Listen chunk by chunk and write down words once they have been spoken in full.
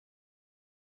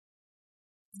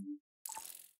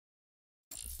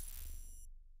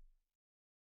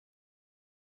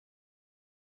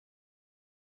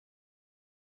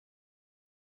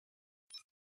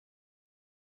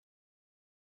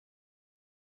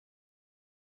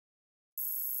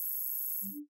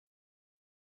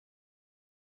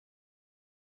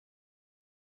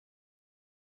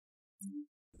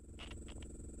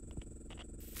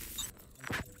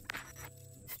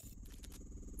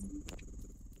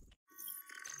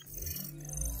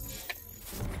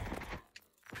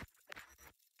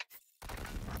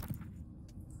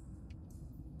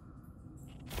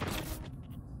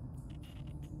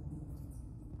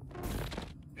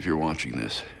If you're watching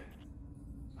this,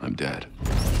 I'm dead.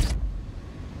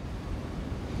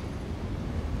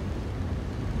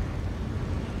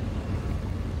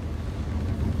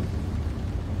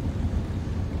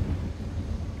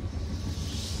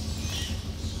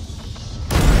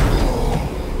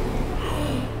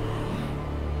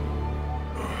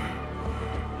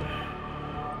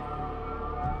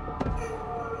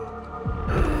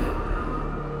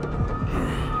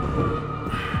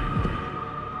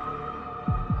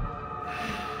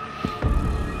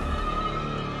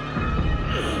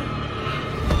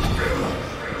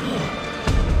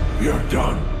 You're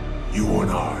done, you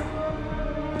and I.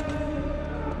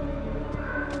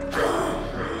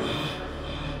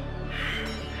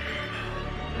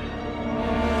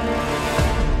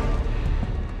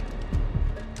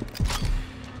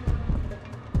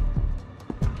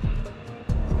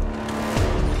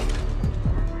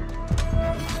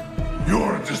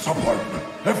 You're a disappointment,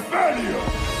 a failure!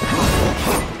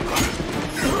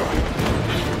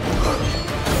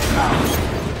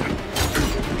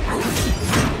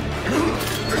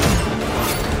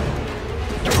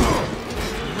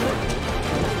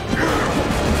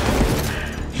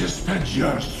 You spent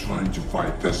years trying to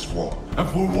fight this war, and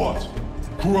for what?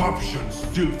 Corruption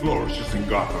still flourishes in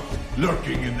Gotham,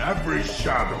 lurking in every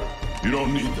shadow. You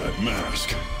don't need that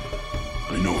mask.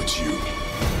 I know it's you.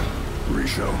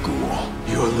 Ra's al Ghul.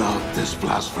 You allowed this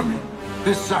blasphemy,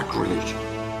 this sacrilege.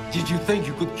 Did you think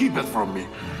you could keep it from me?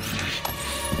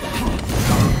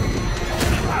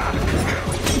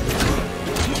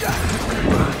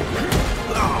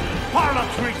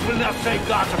 Harlem streets will not save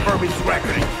Gotham from its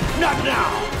reckoning. Not now!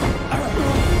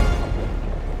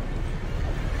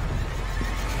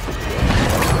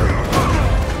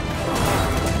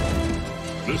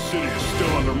 This city is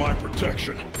still under my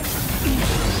protection.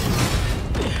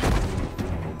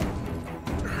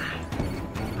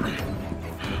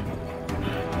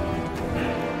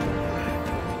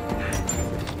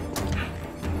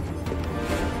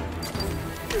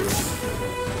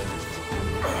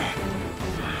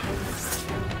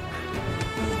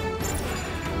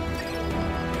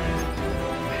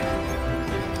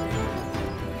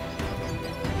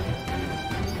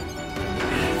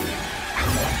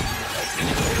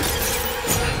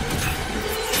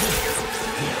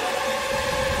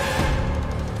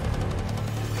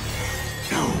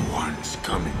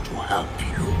 Coming to help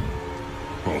you.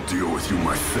 I'll deal with you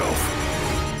myself.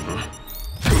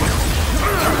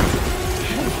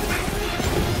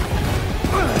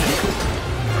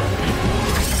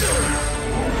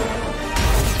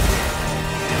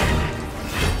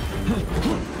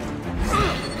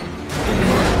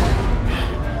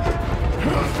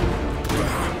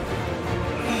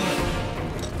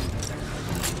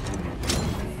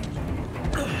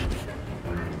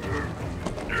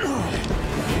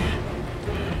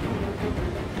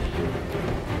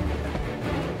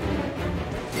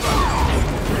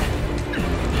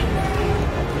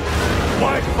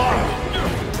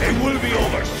 It will be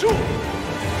over soon!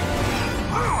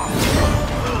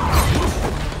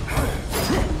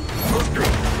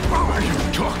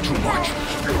 You talk too much.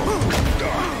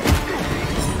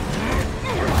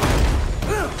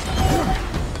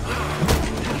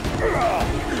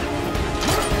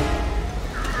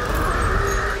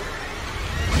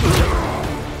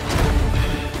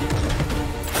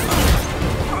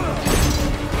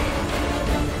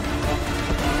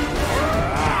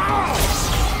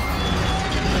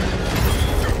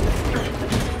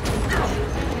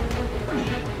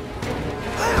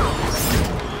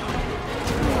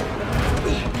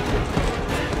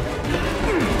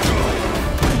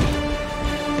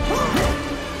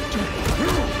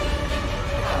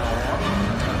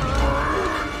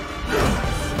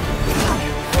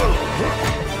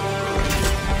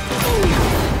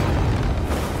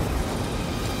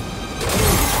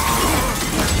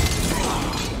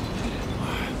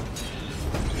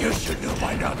 You should know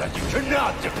by now that you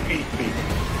cannot defeat me!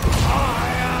 I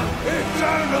am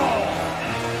eternal!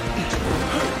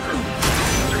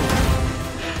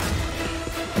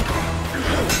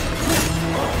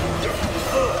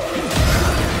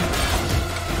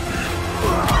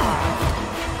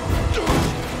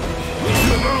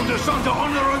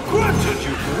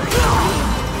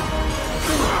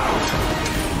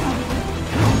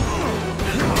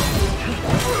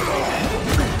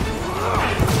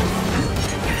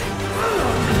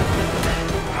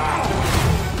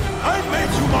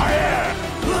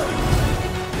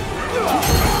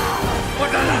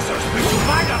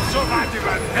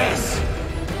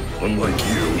 Unlike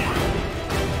you,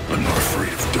 I'm not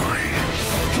afraid of dying.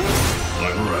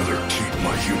 I'd rather keep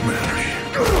my humanity.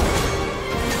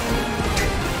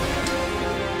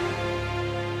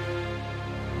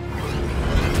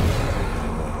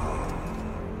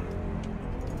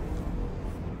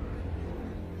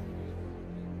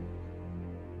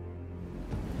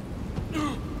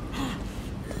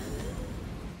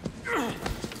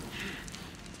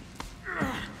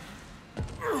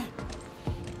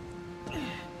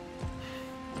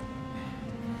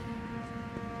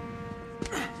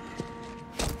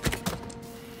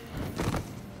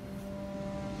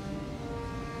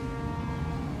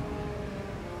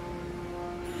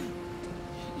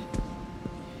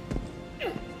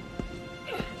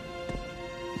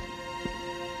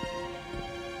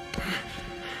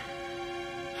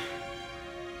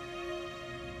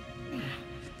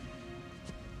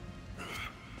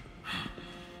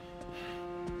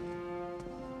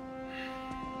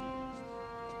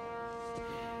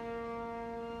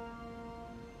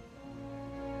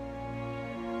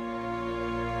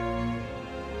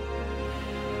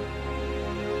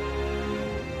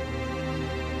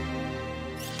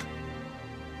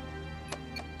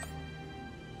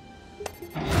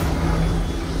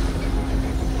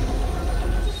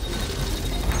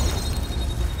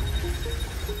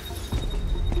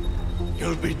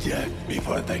 You'll be dead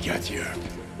before they get here.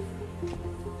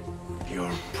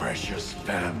 Your precious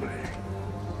family.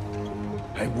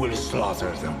 I will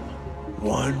slaughter them,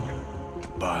 one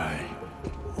by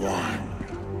one.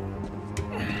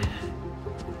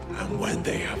 And when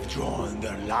they have drawn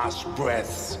their last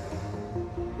breaths,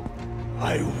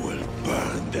 I will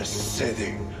burn the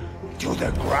city to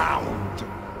the ground.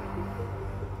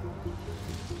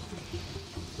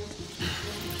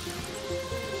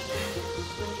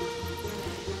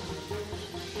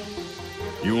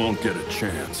 You won't get a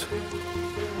chance.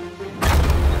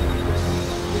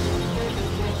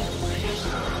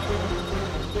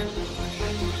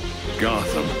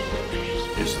 Gotham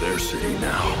is their city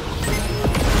now.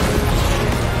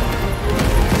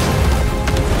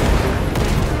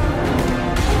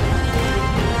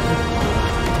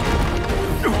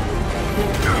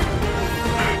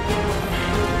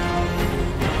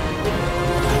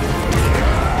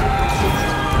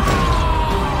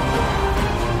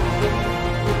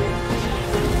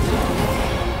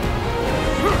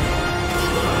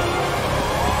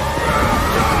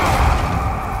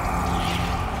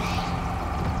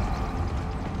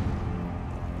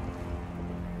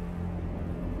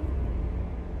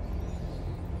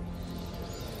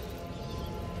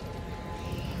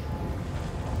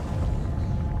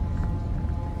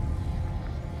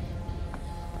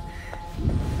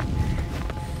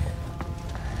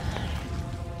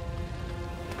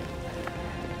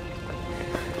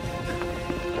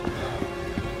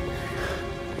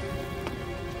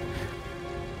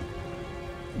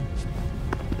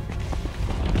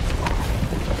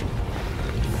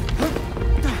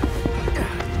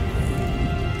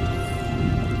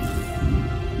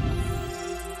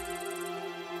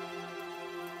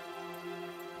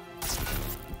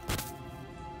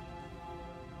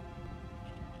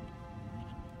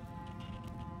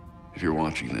 If you're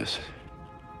watching this,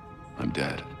 I'm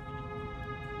dead.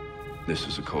 This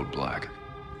is a code black.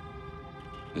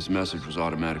 This message was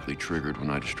automatically triggered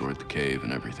when I destroyed the cave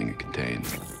and everything it contained.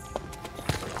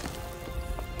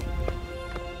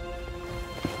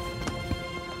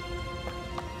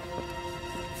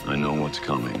 I know what's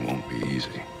coming won't be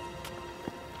easy.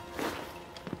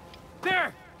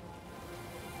 There!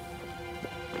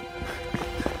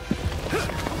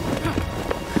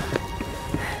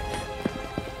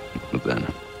 But then...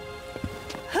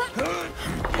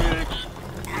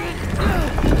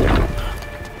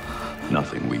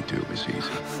 nothing we do is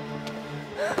easy.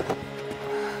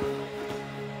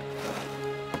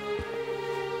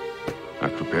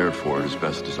 I've prepared for it as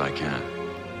best as I can.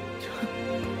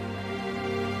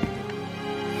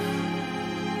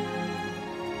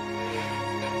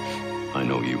 I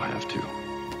know you have to.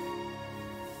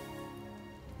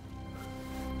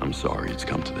 I'm sorry it's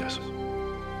come to this.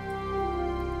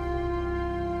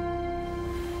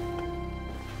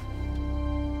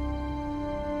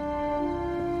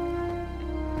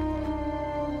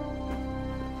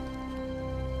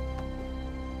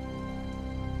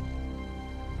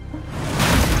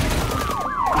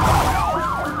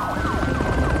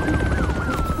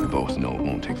 We both know it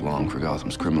won't take long for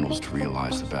Gotham's criminals to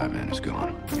realize the Batman is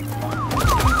gone.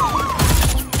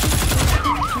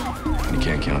 And you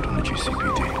can't count on the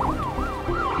GCPD.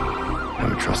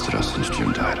 Haven't trusted us since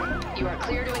Jim died. You are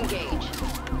clear to engage.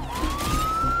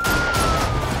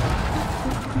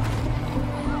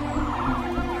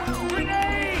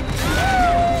 Grenade!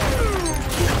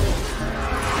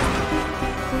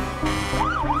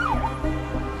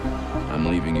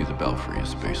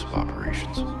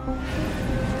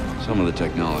 Some of the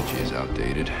technology is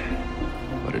outdated,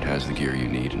 but it has the gear you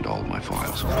need and all of my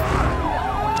files.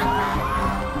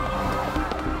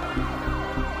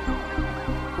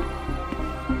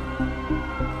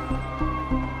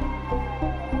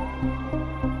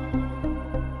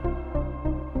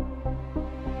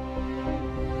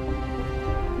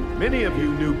 Many of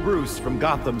you knew Bruce from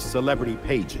Gotham's celebrity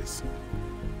pages.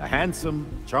 A handsome,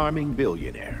 charming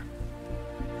billionaire.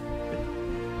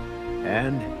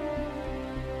 And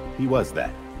he was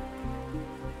that.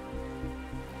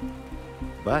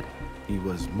 But he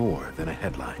was more than a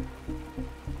headline.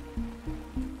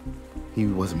 He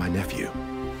was my nephew.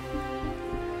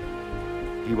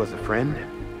 He was a friend,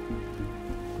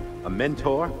 a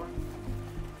mentor,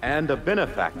 and a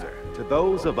benefactor to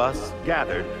those of us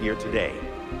gathered here today.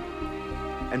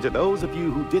 And to those of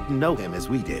you who didn't know him as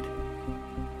we did,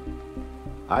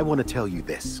 I want to tell you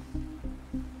this.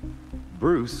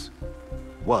 Bruce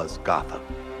was Gotham.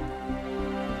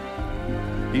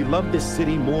 He loved this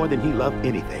city more than he loved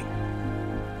anything.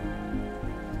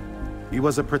 He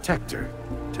was a protector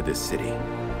to this city.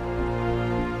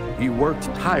 He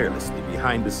worked tirelessly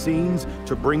behind the scenes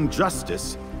to bring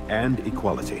justice and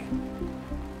equality.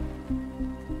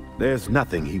 There's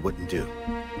nothing he wouldn't do.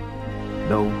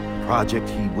 No project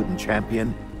he wouldn't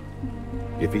champion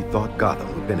if he thought Gotham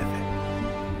would benefit.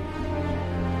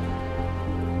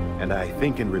 And I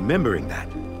think in remembering that,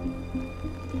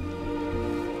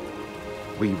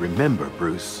 we remember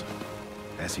Bruce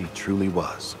as he truly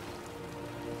was.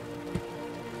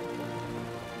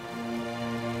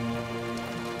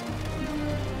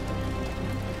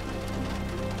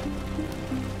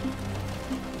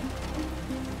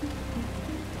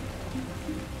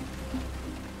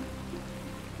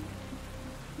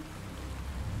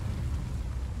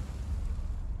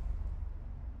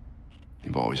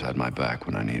 You've always had my back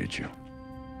when I needed you.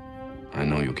 I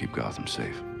know you'll keep Gotham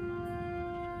safe.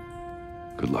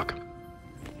 Good luck.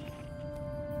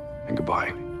 And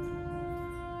goodbye.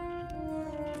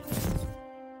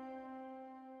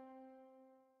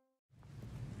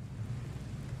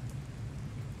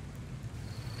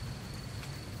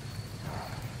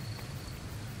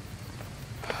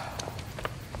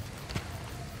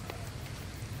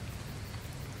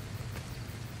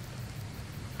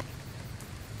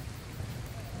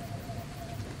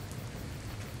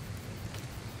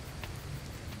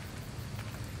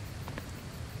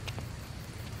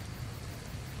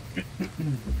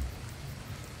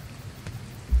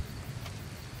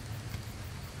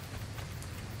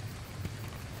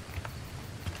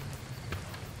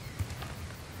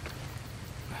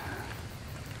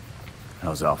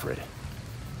 How's Alfred?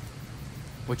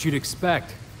 What you'd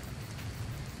expect.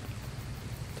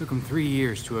 Took him 3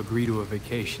 years to agree to a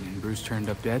vacation, and Bruce turned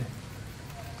up dead.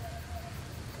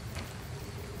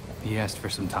 He asked for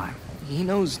some time. He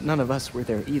knows none of us were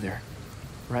there either,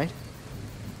 right?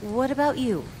 What about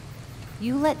you?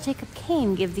 You let Jacob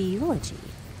Kane give the eulogy.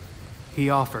 He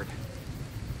offered.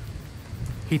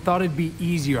 He thought it'd be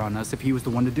easier on us if he was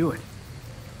the one to do it.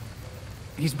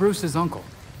 He's Bruce's uncle.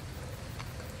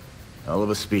 Hell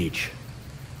of a speech.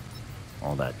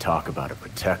 All that talk about a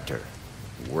protector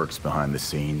who works behind the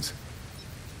scenes.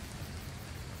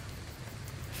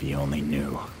 If he only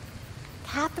knew.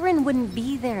 Catherine wouldn't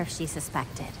be there if she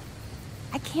suspected.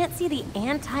 I can't see the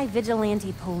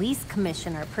anti-vigilante police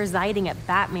commissioner presiding at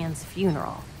Batman's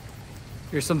funeral.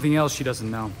 Here's something else she doesn't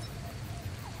know.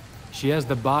 She has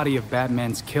the body of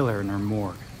Batman's killer in her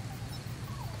morgue.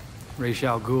 Ra's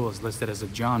al Ghul is listed as a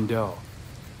John Doe,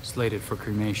 slated for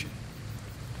cremation.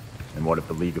 And what if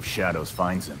the League of Shadows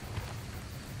finds him?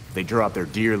 If they drop their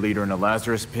dear leader in a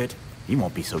Lazarus pit, he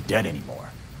won't be so dead anymore.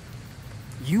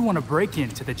 You want to break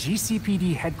into the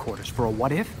GCPD headquarters for a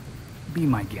what-if? Be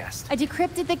my guest. I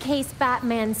decrypted the case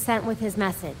Batman sent with his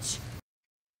message.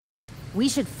 We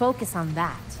should focus on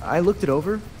that. I looked it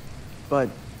over, but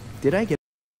did I get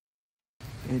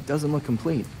it? It doesn't look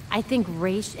complete. I think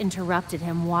Ra's interrupted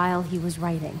him while he was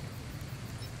writing.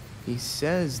 He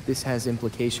says this has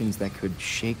implications that could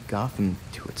shake Gotham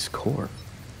to its core.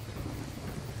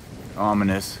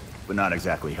 Ominous, but not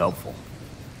exactly helpful.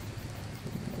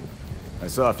 I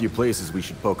saw a few places we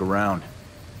should poke around.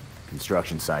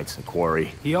 Construction sites, a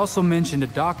quarry. He also mentioned a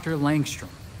Dr. Langstrom.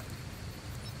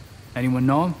 Anyone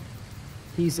know him?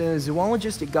 He's a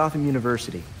zoologist at Gotham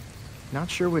University. Not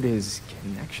sure what his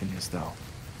connection is, though.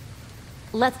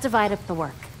 Let's divide up the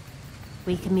work.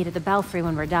 We can meet at the Belfry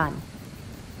when we're done.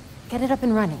 Get it up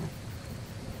and running.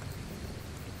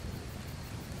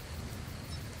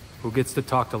 Who gets to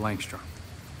talk to Langstrom?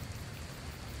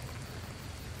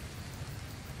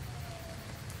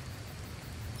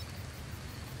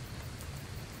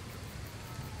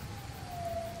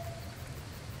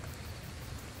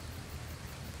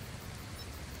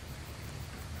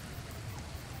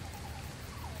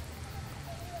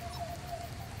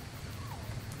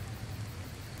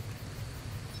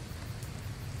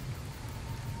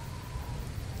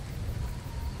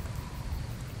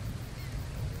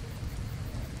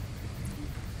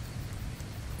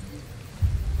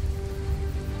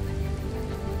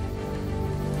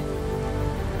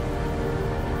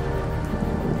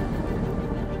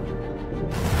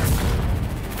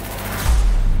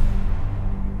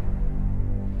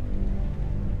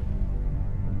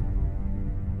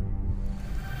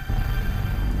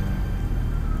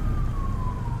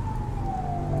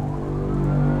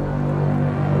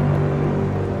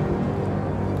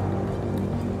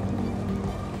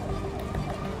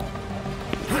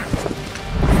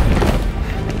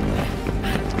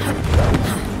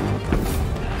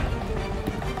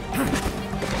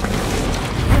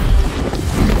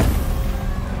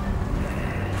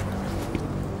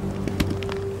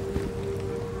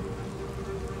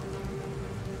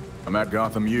 I'm at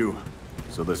Gotham U.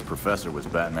 So this professor was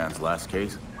Batman's last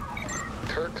case?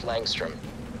 Kirk Langstrom.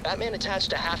 Batman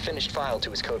attached a half-finished file to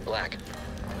his Code Black.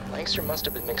 Langstrom must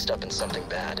have been mixed up in something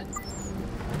bad.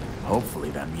 Hopefully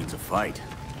that means a fight.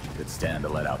 Could stand to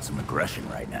let out some aggression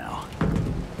right now.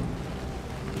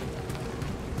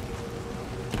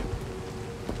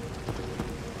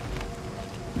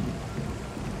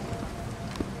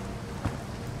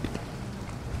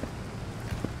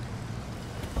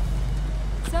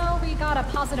 So we got a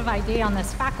positive ID on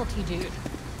this faculty dude,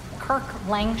 Kirk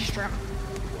Langstrom.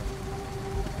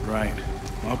 Right.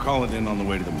 I'll call it in on the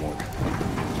way to the morgue.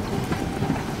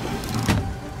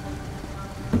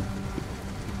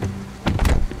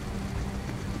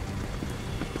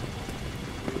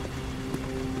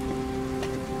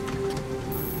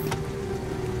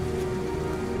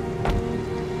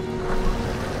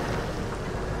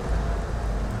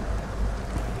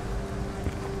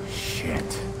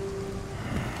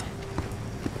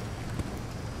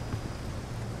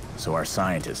 So our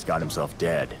scientist got himself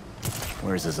dead.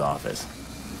 Where's his office?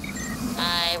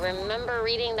 I remember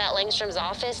reading that Langstrom's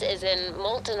office is in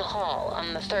Molten Hall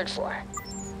on the 3rd floor.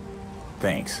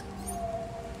 Thanks.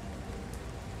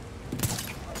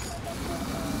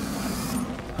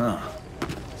 Huh.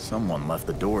 Someone left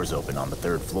the doors open on the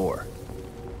 3rd floor.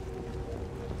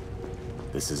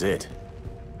 This is it.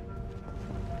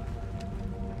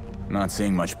 Not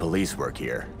seeing much police work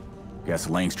here. Guess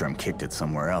Langstrom kicked it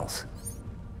somewhere else.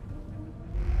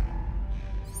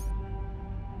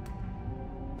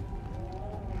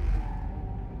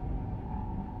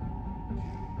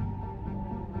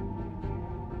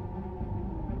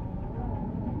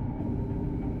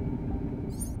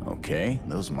 Okay,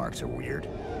 those marks are weird.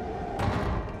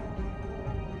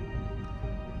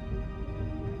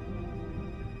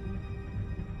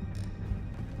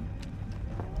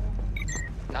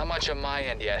 Not much on my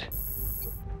end yet.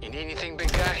 You need anything,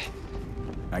 big guy?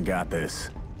 I got this.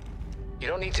 You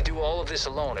don't need to do all of this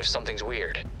alone if something's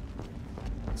weird.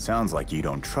 Sounds like you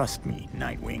don't trust me,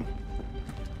 Nightwing.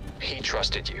 He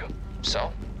trusted you.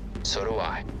 So do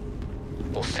I.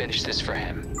 We'll finish this for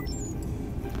him.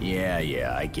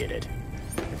 Yeah, I get it.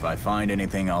 If I find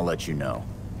anything, I'll let you know.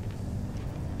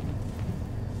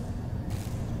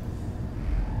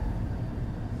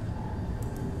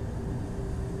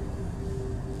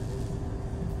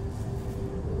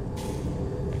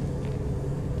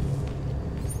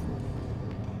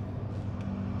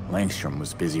 Langstrom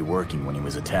was busy working when he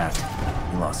was attacked.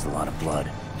 He lost a lot of blood.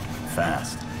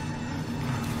 Fast.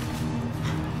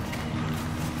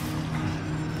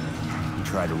 He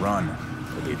tried to run,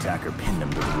 but the attacker pinned him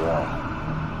to the wall.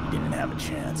 He didn't have a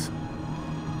chance.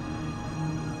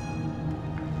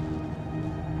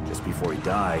 Just before he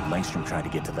died, Langstrom tried to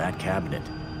get to that cabinet.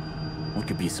 What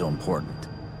could be so important?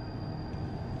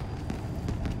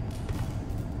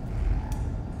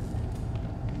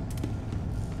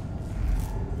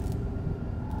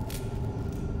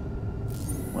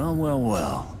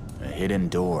 Well. A hidden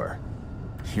door.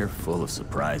 You're full of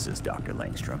surprises, Dr.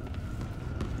 Langstrom.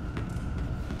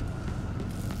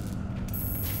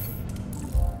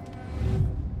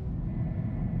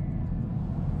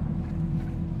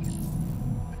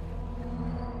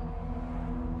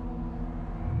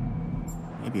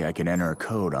 Maybe I can enter a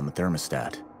code on the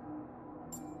thermostat.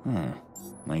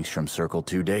 Langstrom circled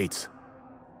 2 dates.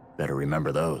 Better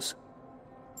remember those.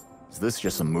 Is this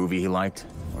just a movie he liked,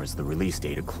 or is the release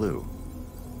date a clue?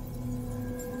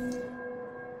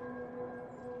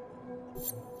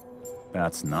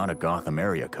 That's not a Gotham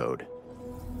area code.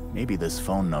 Maybe this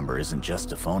phone number isn't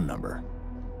just a phone number.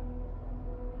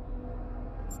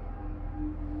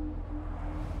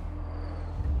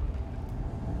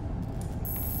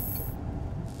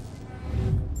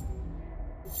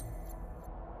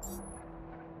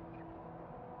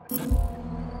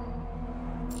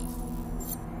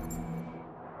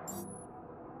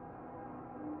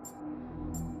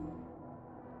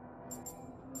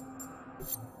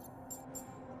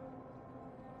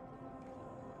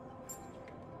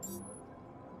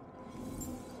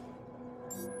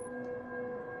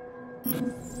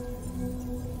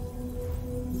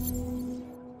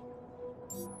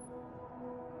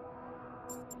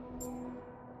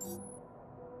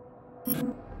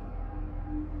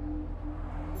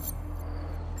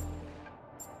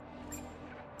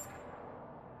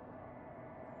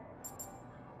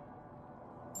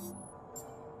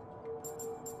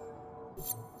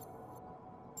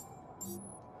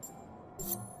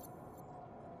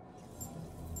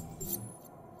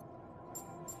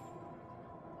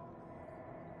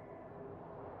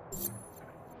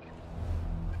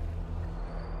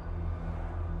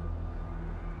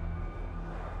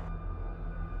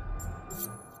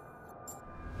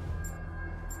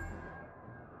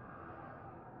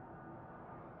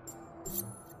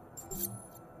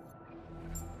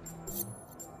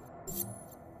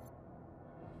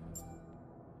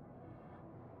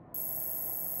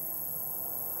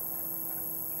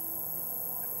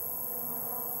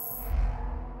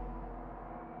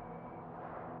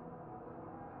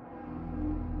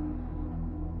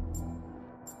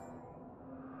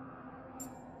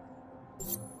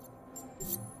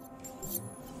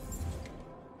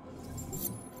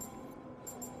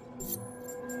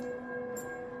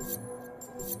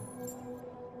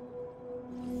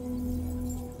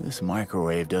 This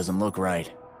microwave doesn't look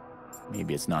right.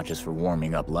 Maybe it's not just for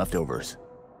warming up leftovers.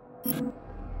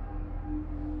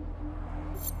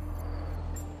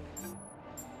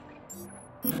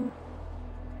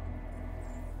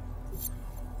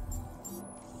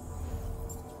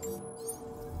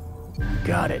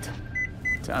 Got it.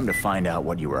 Time to find out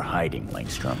what you were hiding,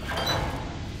 Langstrom.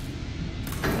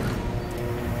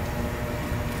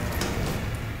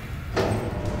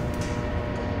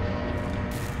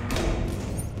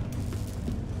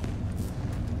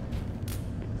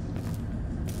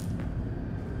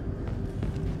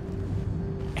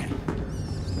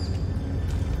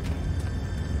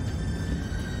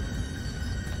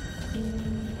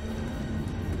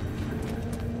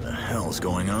 What the hell's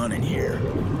going on in here?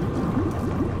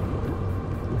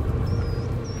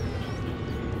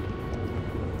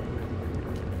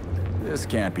 This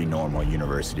can't be normal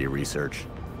university research.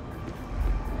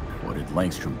 What did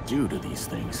Langstrom do to these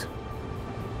things?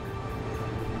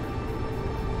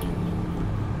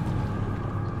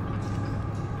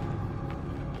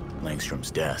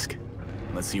 Langstrom's desk.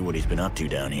 Let's see what he's been up to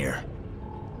down here.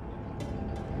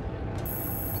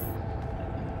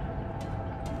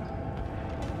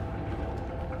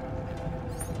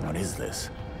 What is this?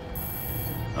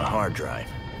 A hard drive.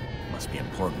 Must be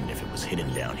important if it was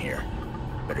hidden down here.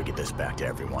 Better get this back to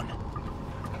everyone.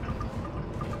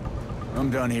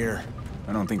 I'm done here.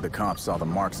 I don't think the cops saw the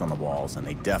marks on the walls, and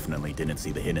they definitely didn't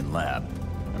see the hidden lab.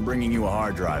 I'm bringing you a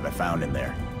hard drive I found in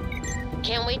there.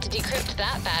 Can't wait to decrypt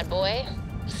that bad boy.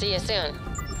 See you soon.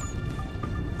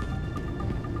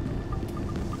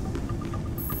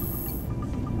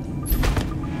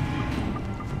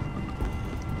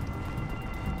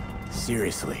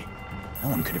 Seriously, no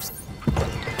one could have...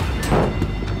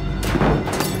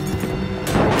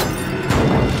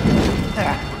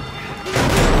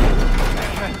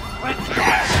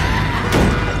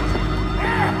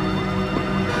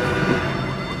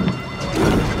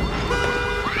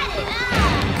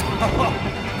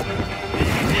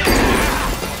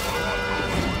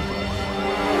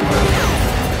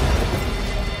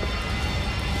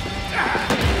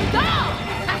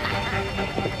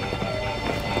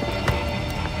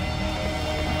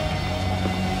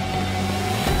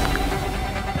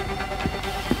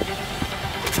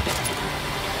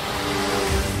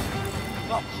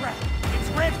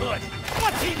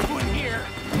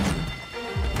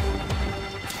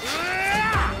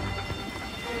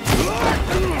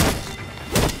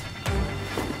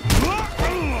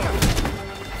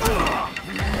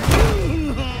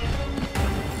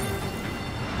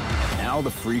 Now the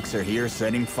freaks are here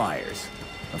setting fires.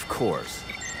 Of course.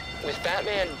 With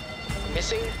Batman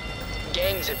missing,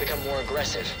 gangs had become more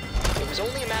aggressive. It was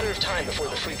only a matter of time before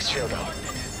the freaks showed up.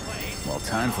 Well,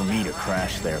 time for me to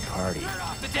crash their party. Turn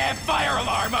off the damn fire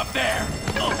alarm up there!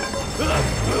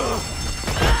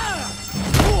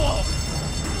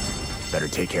 Better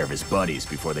take care of his buddies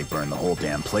before they burn the whole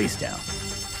damn place down.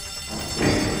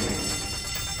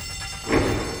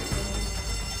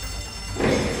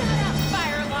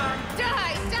 Fire alarm!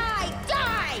 Die! Die!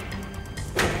 Die!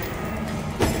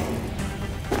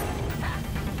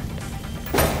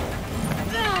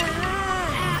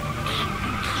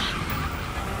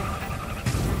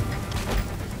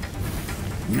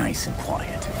 Nice and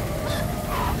quiet.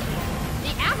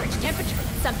 The average temperature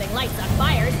when something lights on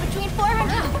fire is between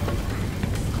 400...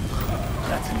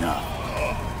 That's enough.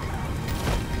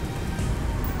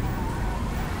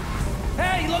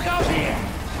 Hey, look out here!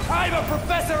 I'm a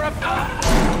professor of...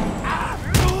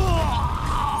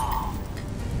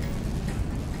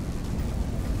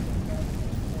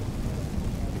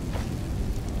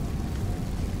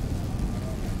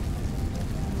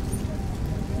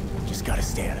 Just gotta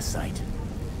stay out of sight.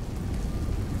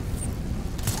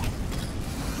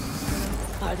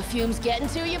 Are the fumes getting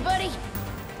to you, buddy?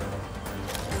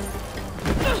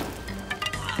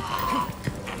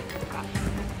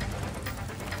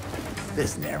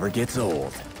 This never gets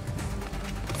old.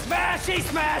 Smashy,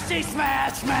 smashy,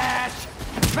 smash, smash!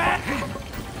 Smash!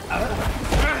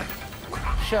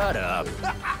 Shut up.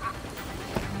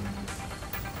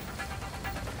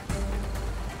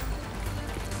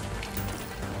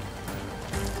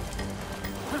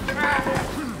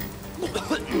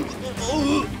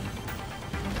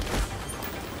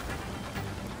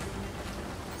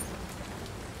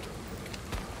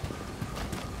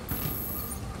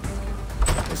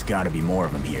 There's gotta be more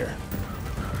of them here.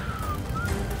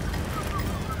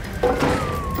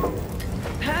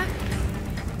 Huh?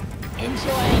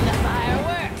 Enjoying the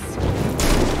fireworks.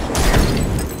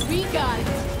 We got it.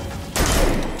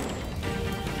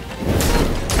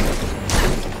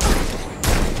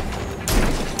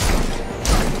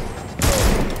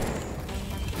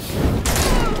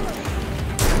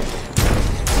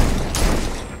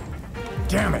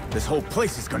 Damn it, this whole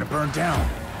place is gonna burn down.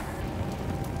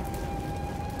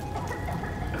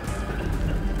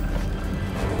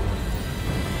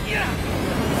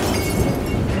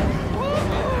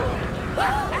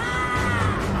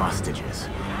 Hostages.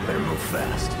 Better move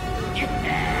fast.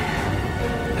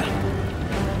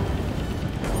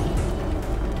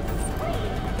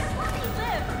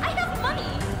 I have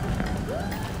money!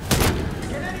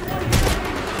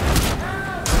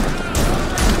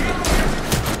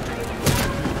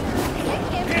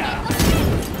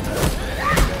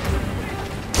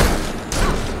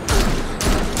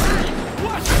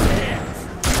 Wash your hands!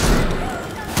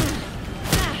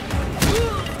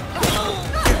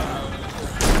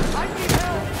 I need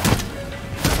help!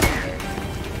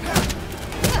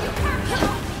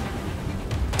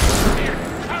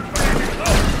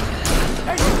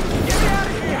 Hey, get me out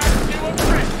of here! I see what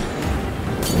we're in.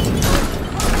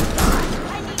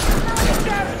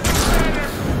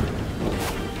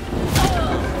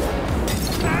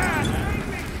 Get down it,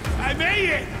 I made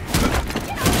it!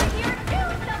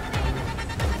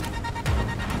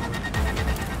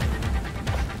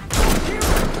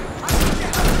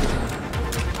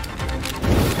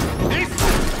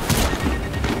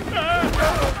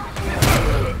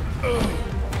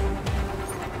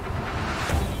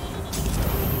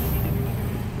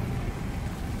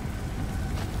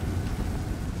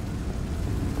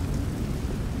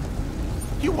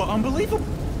 You were unbelievable.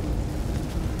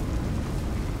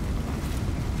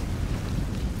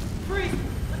 Freeze!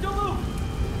 Don't move!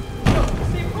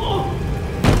 Stay cool!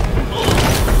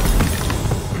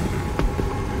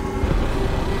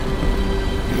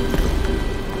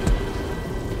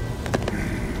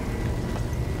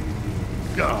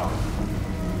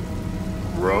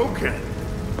 Broken.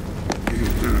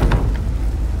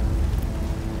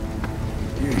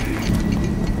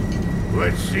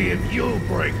 Let's see if you'll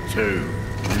break too.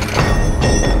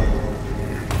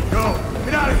 Go!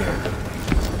 Get out of here!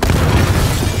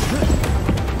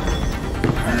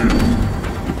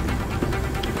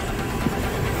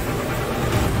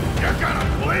 You're gonna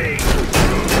bleed!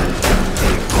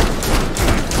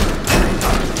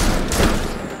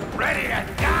 Ready to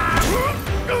die!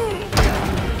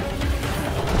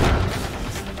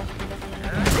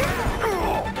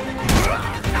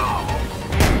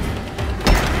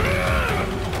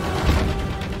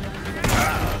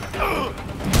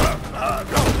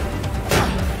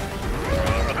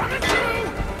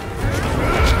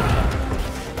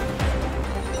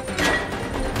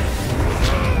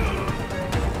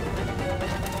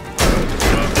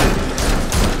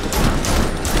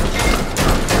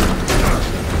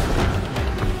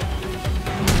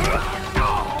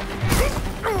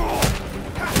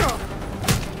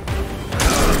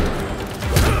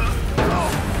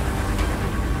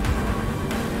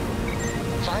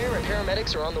 Fire and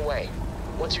paramedics are on the way.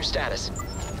 What's your status?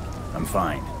 I'm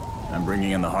fine. I'm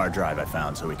bringing in the hard drive I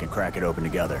found so we can crack it open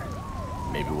together.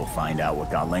 Maybe we'll find out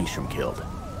what got Langstrom killed.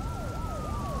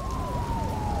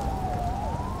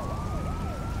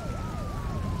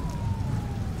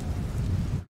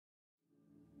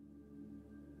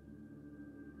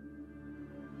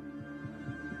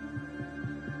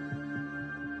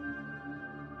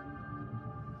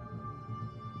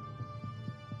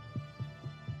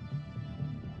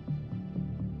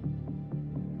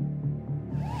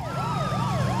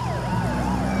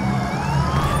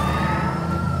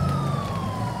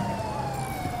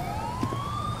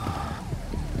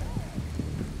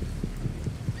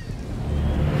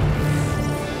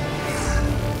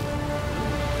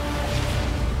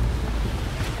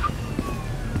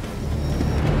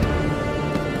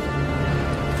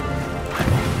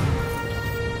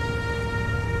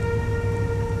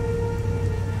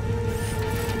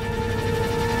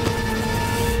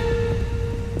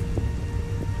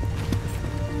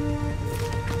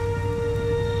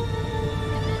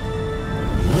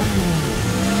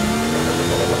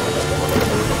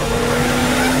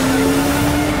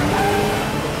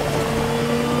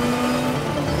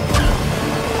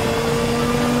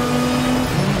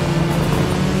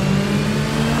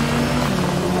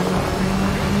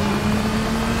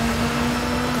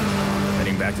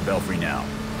 Back to Belfry now.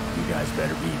 You guys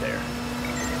better be there.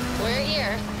 We're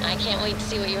here. I can't wait to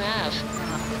see what you have.